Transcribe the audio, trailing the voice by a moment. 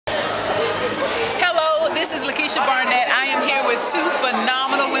Lekesha Barnett. I am here with two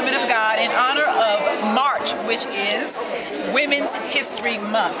phenomenal women of God in honor of March, which is Women's History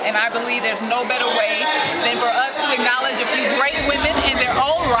Month. And I believe there's no better way than for us to acknowledge a few great women in their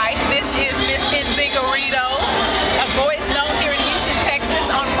own right. This is Miss Nzinga, Rideaux, a voice known here in Houston, Texas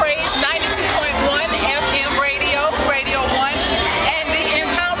on Praise 92.1 FM Radio, Radio 1, and the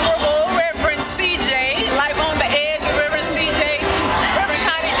incomparable Reverend CJ, Life on the Edge with Reverend CJ. Reverend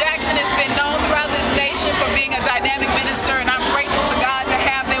Connie has been known throughout this nation for being a dynamic minister, and I'm grateful to God to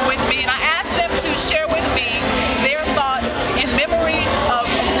have them with me. And I asked them to share with me their thoughts in memory of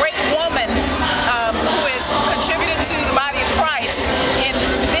a great woman who has contributed to the body of Christ in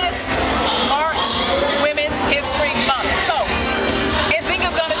this March Women's History Month. So,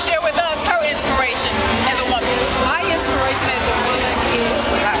 Nzinga's going to share with us her inspiration as a woman. My inspiration as a woman is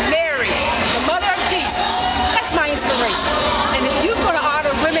Mary, the mother of Jesus. That's my inspiration. And if you're going to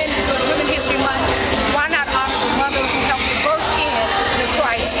honor women during Women's History Month, why not honor the mother who helped to birth in the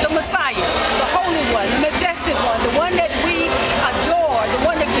Christ, the Messiah, the Holy One, the majestic one, the one that we adore, the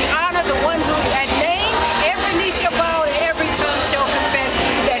one that we honor, the one who at name every knee shall bow and every tongue shall confess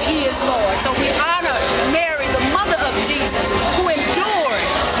that He is Lord. So we